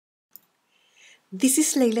This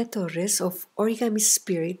is Leila Torres of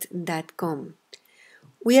OrigamiSpirit.com.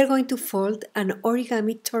 We are going to fold an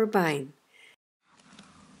origami turbine.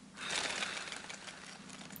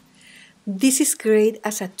 This is great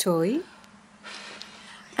as a toy,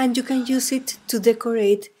 and you can use it to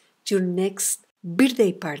decorate your next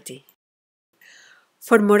birthday party.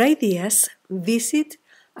 For more ideas, visit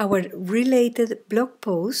our related blog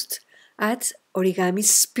post at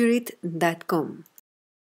OrigamiSpirit.com.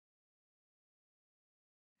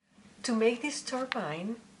 To make this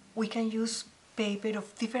turbine, we can use paper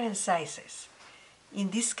of different sizes. In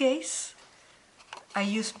this case, I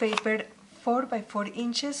use paper 4 by 4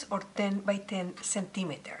 inches or 10 by 10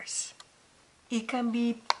 centimeters. It can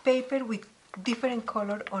be paper with different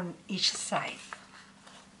color on each side.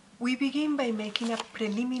 We begin by making a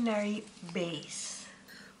preliminary base.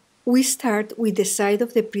 We start with the side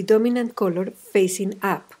of the predominant color facing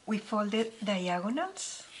up. We fold the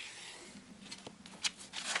diagonals.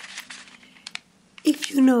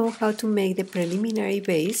 If you know how to make the preliminary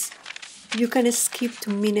base, you can skip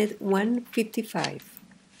to minute 1:55.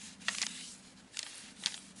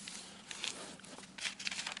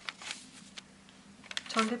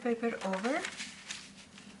 Turn the paper over,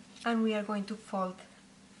 and we are going to fold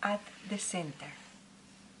at the center.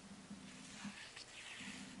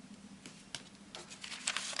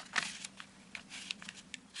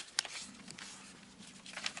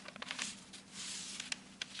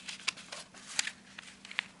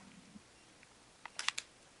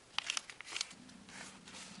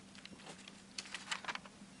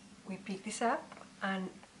 We pick this up and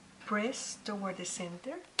press toward the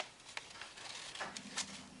center.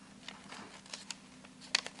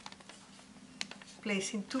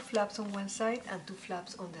 Placing 2 flaps on one side and 2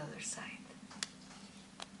 flaps on the other side.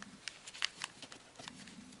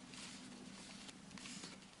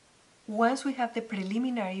 Once we have the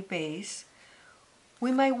preliminary base,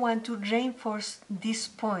 we might want to reinforce this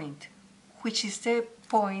point, which is the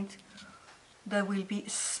point that will be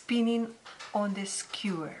spinning on the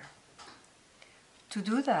skewer. To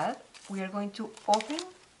do that, we are going to open,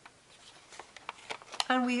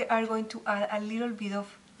 and we are going to add a little bit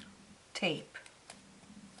of tape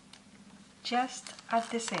just at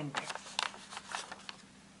the center.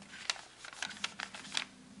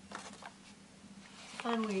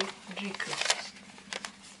 And we reclose.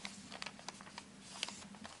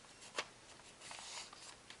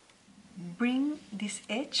 Bring this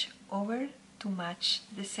edge over to match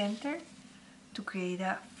the center to create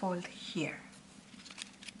a fold here.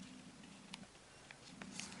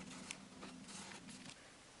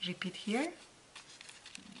 Repeat here.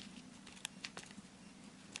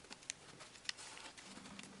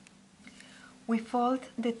 We fold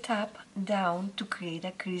the top down to create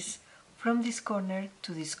a crease from this corner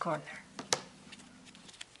to this corner.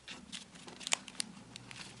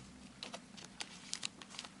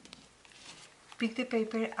 Pick the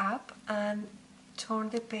paper up and turn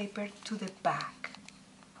the paper to the back.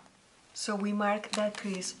 So we mark that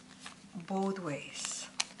crease both ways.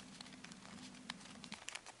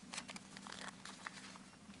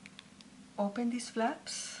 Open these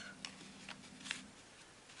flaps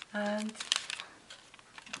and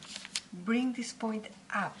bring this point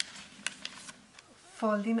up,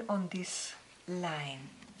 folding on this line.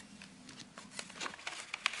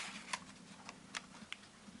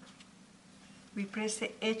 We press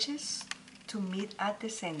the edges to meet at the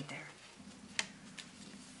center.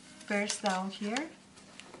 First down here,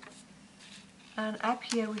 and up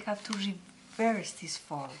here we have to reverse these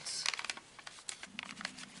folds.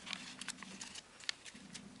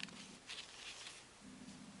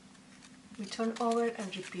 We turn over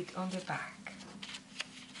and repeat on the back.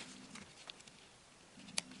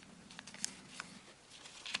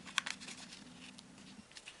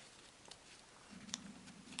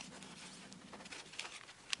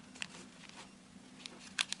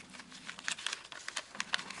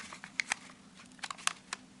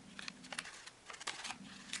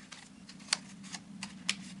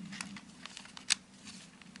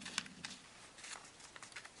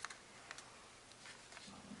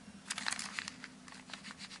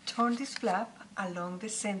 Turn this flap along the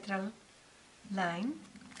central line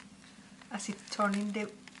as if turning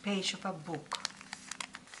the page of a book.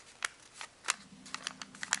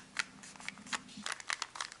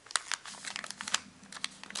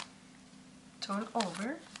 Turn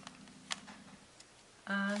over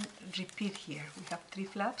and repeat here. We have 3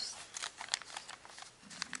 flaps.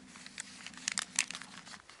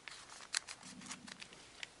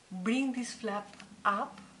 Bring this flap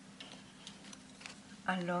up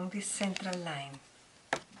along this central line.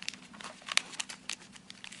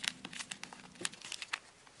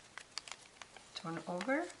 turn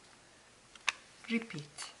over,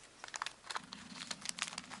 repeat.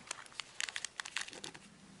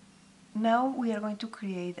 Now we are going to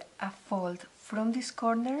create a fold from this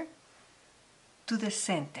corner to the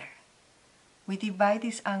center. We divide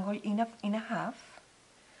this angle in a half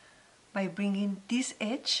by bringing this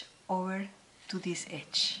edge over to this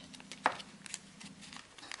edge.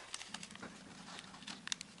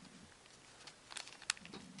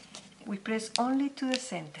 We press only to the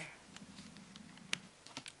center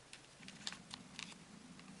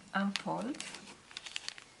and fold.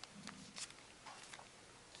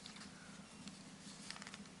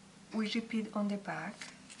 We repeat on the back.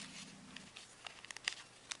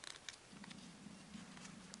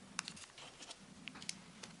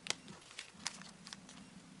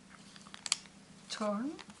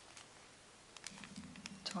 Turn,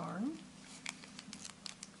 turn,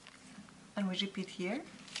 and we repeat here.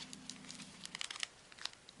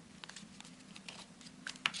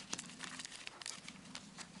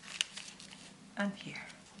 And here.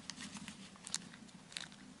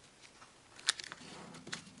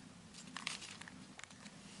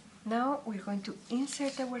 Now we're going to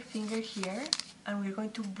insert our finger here and we're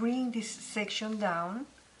going to bring this section down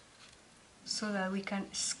so that we can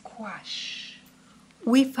squash.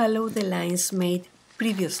 We follow the lines made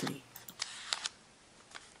previously.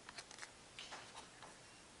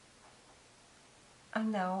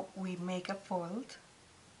 And now we make a fold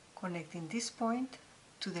connecting this point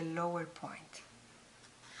to the lower point.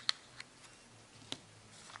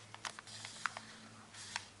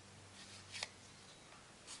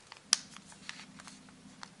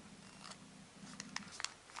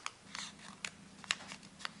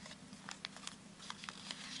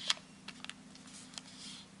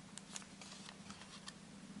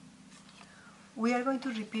 We are going to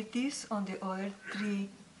repeat this on the other 3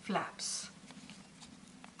 flaps.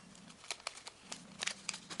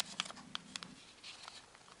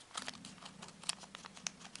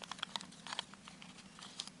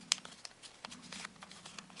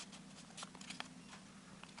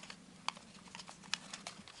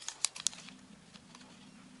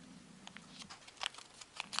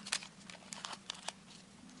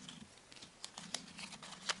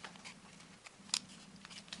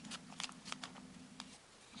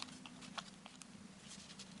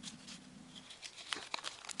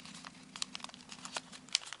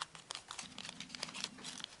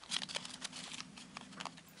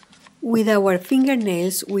 With our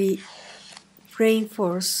fingernails, we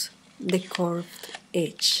reinforce the curved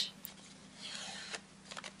edge.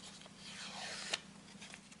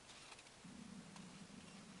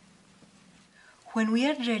 When we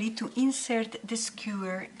are ready to insert the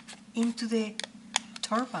skewer into the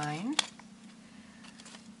turbine,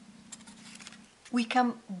 we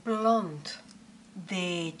can blunt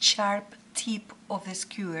the sharp tip of the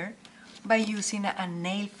skewer by using a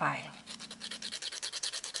nail file.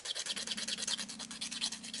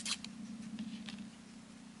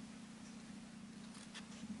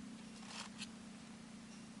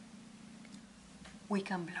 We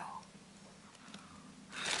can blow.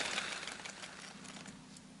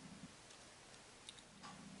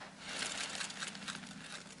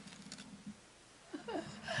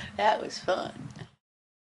 That was fun.